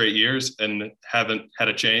 10 straight years and haven't had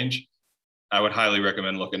a change, I would highly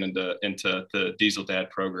recommend looking into the Diesel Dad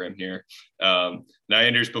program here. Now,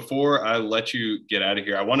 Anders, before I let you get out of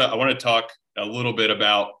here, I want to talk a little bit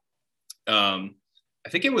about, I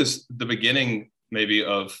think it was the beginning maybe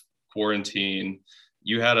of quarantine.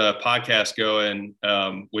 You had a podcast going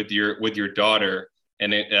with your daughter,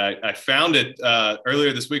 and I found it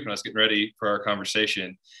earlier this week when I was getting ready for our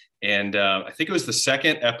conversation. And I think it was the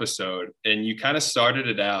second episode, and you kind of started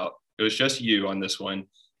it out. It was just you on this one.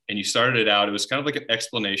 And you started it out. It was kind of like an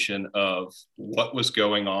explanation of what was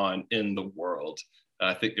going on in the world.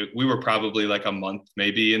 I think we were probably like a month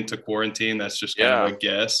maybe into quarantine. That's just kind of a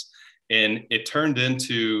guess. And it turned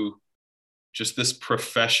into just this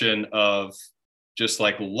profession of just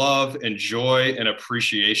like love and joy and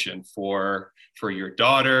appreciation for your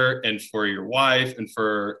daughter and for your wife and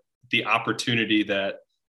for the opportunity that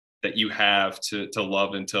you have to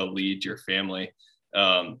love and to lead your family.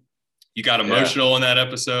 You got emotional in that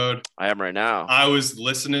episode. I am right now. I was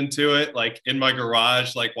listening to it like in my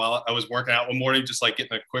garage, like while I was working out one morning, just like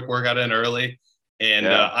getting a quick workout in early. And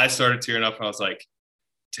I started tearing up and I was like,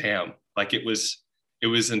 damn, like it was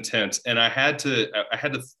intense. And I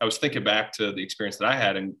was thinking back to the experience that I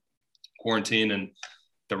had in quarantine and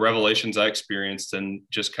the revelations I experienced, and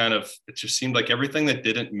just kind of, it just seemed like everything that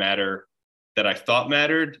didn't matter that I thought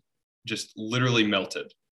mattered just literally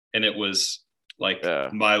melted. And it was like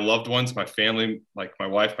my loved ones, my family, like my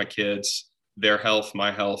wife, my kids, their health,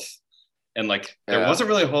 my health. And like, there wasn't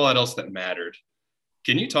really a whole lot else that mattered.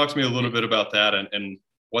 Can you talk to me a little bit about that and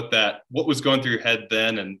what was going through your head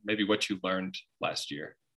then, and maybe what you learned last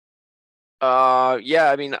year?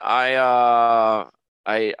 I mean, I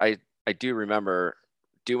do remember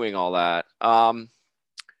doing all that.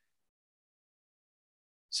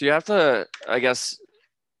 So you have to, I guess,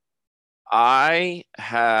 I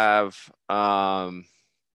have, so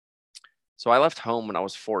I left home when I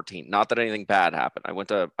was 14. Not that anything bad happened. I went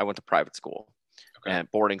to private school and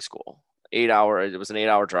boarding school. It was an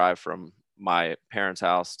 8-hour drive from my parents'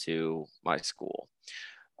 house to my school.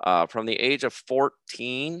 From the age of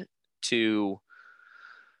 14 to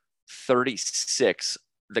 36,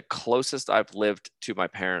 the closest I've lived to my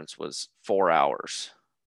parents was 4 hours.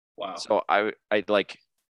 Wow. So I like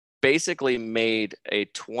basically made a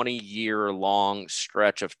 20-year long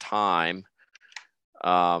stretch of time,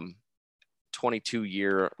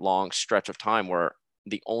 22-year long stretch of time where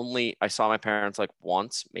I saw my parents like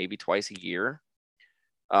once, maybe twice a year.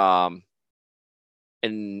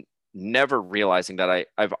 And never realizing that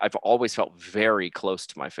I've always felt very close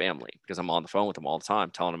to my family because I'm on the phone with them all the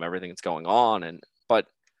time, telling them everything that's going on. But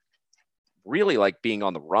really like being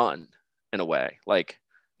on the run in a way, like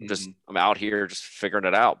I'm out here just figuring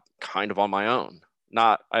it out kind of on my own.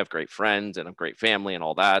 I have great friends and a great family and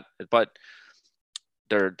all that, but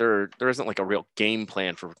there isn't like a real game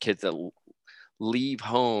plan for kids that leave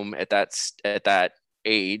home at that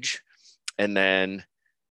age and then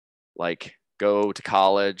like go to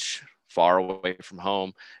college, far away from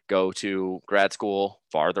home, go to grad school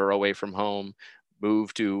farther away from home,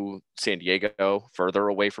 move to San Diego further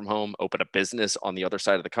away from home, open a business on the other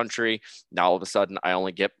side of the country. Now all of a sudden I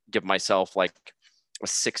only give myself like a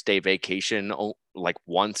 6-day vacation like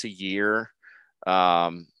once a year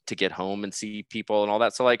to get home and see people and all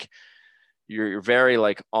that. So like you're very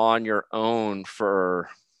like on your own for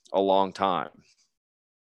a long time.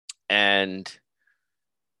 And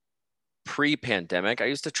pre-pandemic, I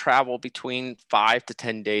used to travel between 5 to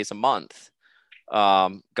 10 days a month,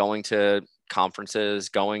 going to conferences,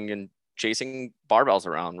 going and chasing barbells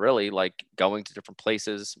around, really like going to different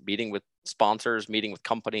places, meeting with sponsors, meeting with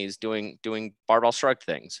companies, doing barbell shrug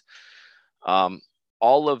things.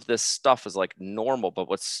 All of this stuff is like normal, but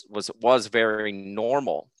was very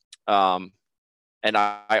normal. And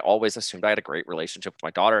I always assumed I had a great relationship with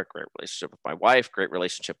my daughter, a great relationship with my wife, great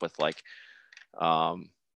relationship with like, I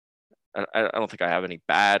don't think I have any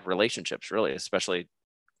bad relationships really, especially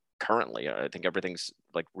currently. I think everything's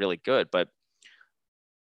like really good, but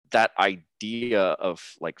that idea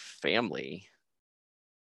of like family,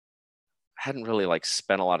 I hadn't really like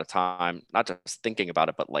spent a lot of time, not just thinking about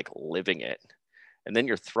it, but like living it. And then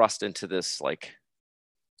you're thrust into this like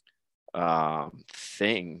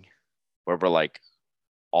thing where we're like,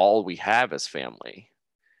 all we have is family,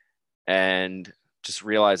 and just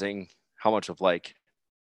realizing how much of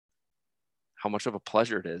a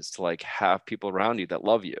pleasure it is to like have people around you that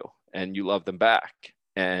love you and you love them back.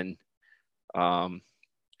 And that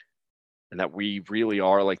we really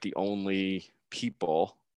are like the only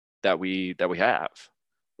people that we have,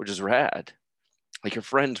 which is rad. Like your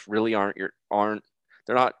friends really they're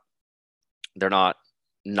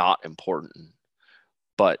not important,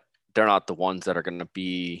 but they're not the ones that are going to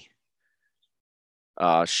be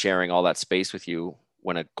sharing all that space with you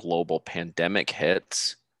when a global pandemic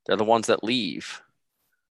hits. They're the ones that leave.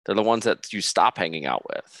 They're the ones that you stop hanging out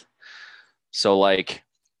with. So like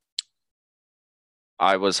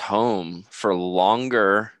I was home for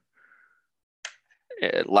longer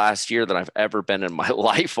last year than I've ever been in my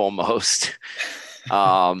life almost.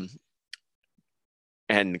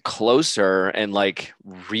 And closer, and like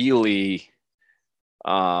really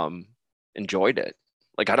enjoyed it.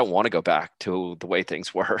 Like I don't want to go back to the way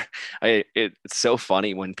things were. It's so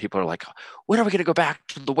funny when people are like, when are we going to go back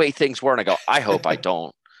to the way things were? And I go, I hope I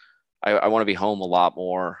don't. I want to be home a lot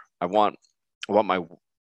more. I want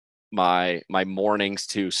my mornings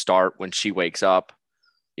to start when she wakes up,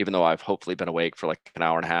 even though I've hopefully been awake for like an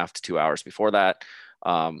hour and a half to 2 hours before that.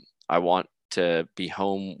 I want to be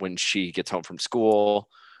home when she gets home from school.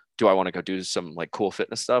 Do I want to go do some like cool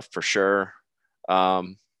fitness stuff? For sure.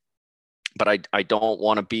 But I don't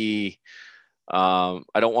want to be, I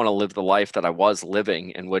don't want to live the life that I was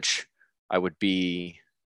living, in which I would be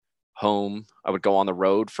home. I would go on the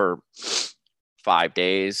road for 5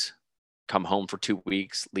 days, come home for 2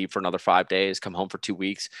 weeks, leave for another 5 days, come home for 2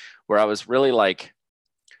 weeks, where I was really like,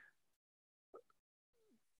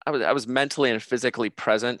 I was mentally and physically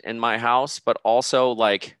present in my house, but also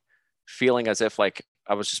like feeling as if like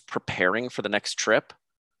I was just preparing for the next trip.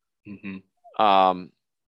 Mm-hmm.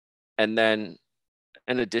 And then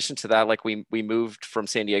in addition to that, like we moved from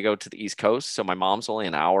San Diego to the East Coast. So my mom's only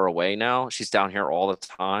an hour away now. She's down here all the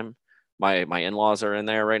time. My in-laws are in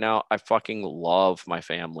there right now. I fucking love my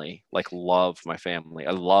family, like love my family.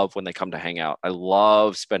 I love when they come to hang out. I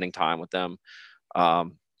love spending time with them. I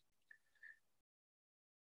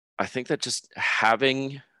think that just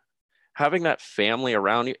having that family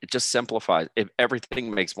around you, it just simplifies.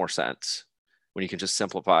 Everything makes more sense when you can just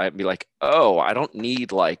simplify it and be like, oh, I don't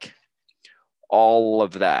need like all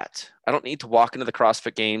of that. I don't need to walk into the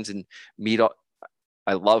CrossFit Games and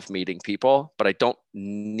I love meeting people, but I don't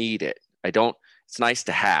need it. It's nice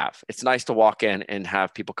to have. It's nice to walk in and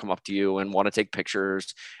have people come up to you and want to take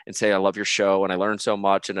pictures and say, I love your show and I learned so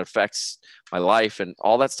much and it affects my life, and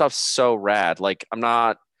all that stuff's so rad. Like I'm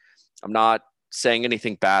not saying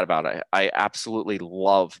anything bad about it. I absolutely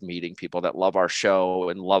love meeting people that love our show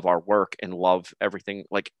and love our work and love everything.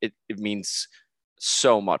 Like it means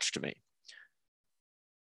so much to me.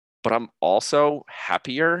 But I'm also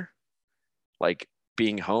happier like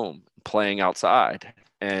being home, playing outside,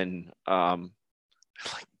 and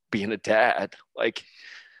like being a dad. Like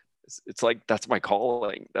it's like that's my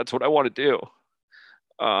calling. That's what I want to do.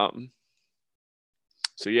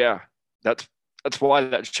 So yeah, that's why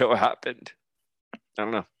that show happened. I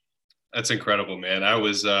don't know. That's incredible, man. I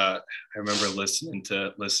remember listening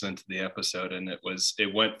to the episode, and it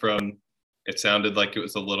went from, it sounded like it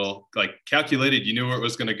was a little like calculated. You knew where it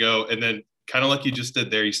was going to go. And then kind of like you just did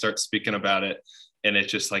there, you start speaking about it and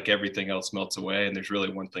it's just like everything else melts away. And there's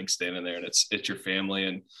really one thing standing there, and it's your family.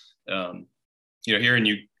 And hearing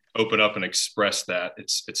you open up and express that,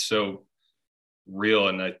 it's so real.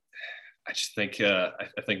 And I just think, I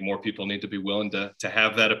think more people need to be willing to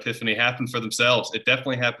have that epiphany happen for themselves. It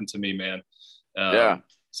definitely happened to me, man.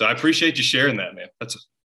 So I appreciate you sharing that, man. That's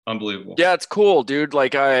unbelievable. Yeah, it's cool, dude.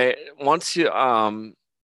 Like I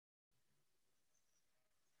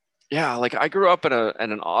grew up in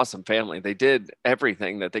an awesome family. They did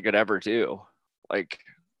everything that they could ever do. Like,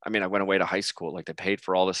 I mean, I went away to high school. Like, they paid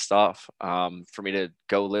for all this stuff for me to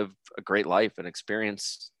go live a great life and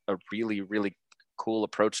experience a really, really cool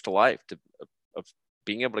approach to life, of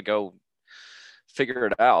being able to go figure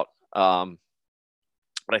it out. But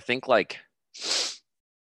I think, like,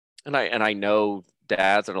 and I know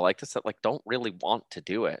dads that are like this, that like don't really want to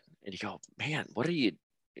do it. And you go, man, what are you?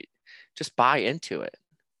 Just buy into it.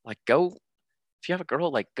 Like, go, if you have a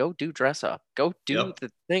girl, like, go do dress up, go do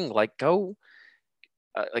the thing, like, go,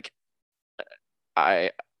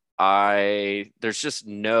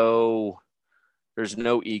 there's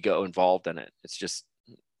no ego involved in it. It's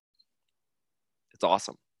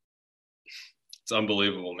awesome. It's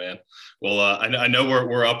unbelievable, man. Well, I know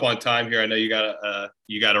we're up on time here. I know you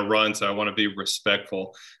gotta run, so I want to be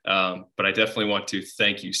respectful. But I definitely want to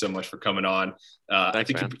thank you so much for coming on. Thanks, I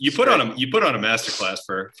think man. you put on a masterclass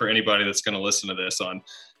for anybody that's going to listen to this on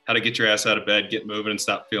how to get your ass out of bed, get moving, and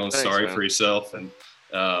stop feeling sorry for yourself, and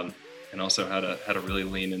also how to really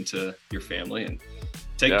lean into your family and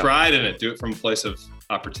take pride in it. Do it from a place of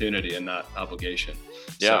opportunity and not obligation.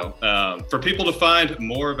 Yeah. So for people to find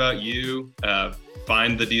more about you,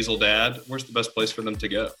 find the Diesel Dad, where's the best place for them to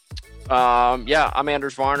go? I'm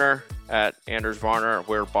Anders Varner at Anders Varner.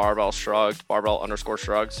 We're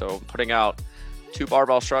barbell_shrugged. So I'm putting out 2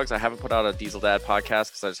 barbell shrugs. I haven't put out a Diesel Dad podcast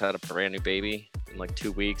because I just had a brand new baby in like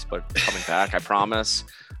 2 weeks, but coming back, I promise.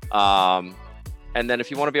 And then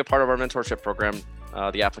if you want to be a part of our mentorship program,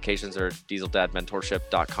 the applications are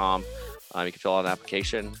dieseldadmentorship.com. You can fill out an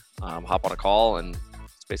application, hop on a call, and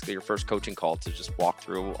it's basically your first coaching call to just walk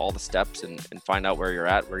through all the steps and find out where you're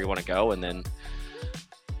at, where you want to go, and then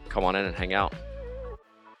come on in and hang out.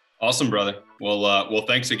 Awesome, brother. Well,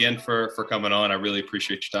 thanks again for coming on. I really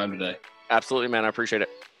appreciate your time today. Absolutely, man. I appreciate it.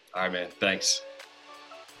 All right, man. Thanks.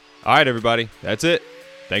 All right, everybody. That's it.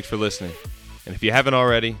 Thanks for listening. And if you haven't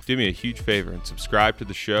already, do me a huge favor and subscribe to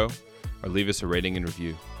the show or leave us a rating and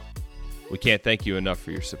review. We can't thank you enough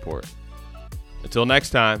for your support. Until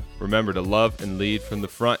next time, remember to love and lead from the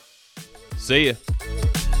front. See ya.